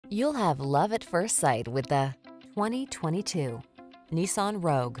You'll have love at first sight with the 2022 Nissan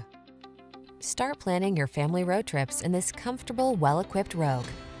Rogue. Start planning your family road trips in this comfortable, well-equipped Rogue.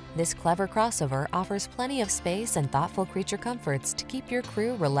 This clever crossover offers plenty of space and thoughtful creature comforts to keep your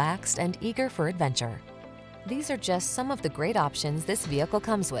crew relaxed and eager for adventure. These are just some of the great options this vehicle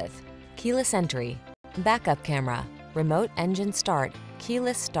comes with: keyless entry, backup camera, remote engine start,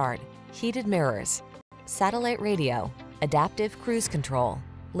 keyless start, heated mirrors, satellite radio, adaptive cruise control,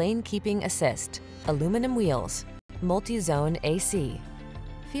 lane keeping assist, aluminum wheels, multi-zone AC.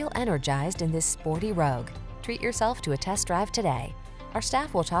 Feel energized in this sporty Rogue. Treat yourself to a test drive today. Our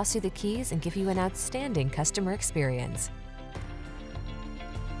staff will toss you the keys and give you an outstanding customer experience.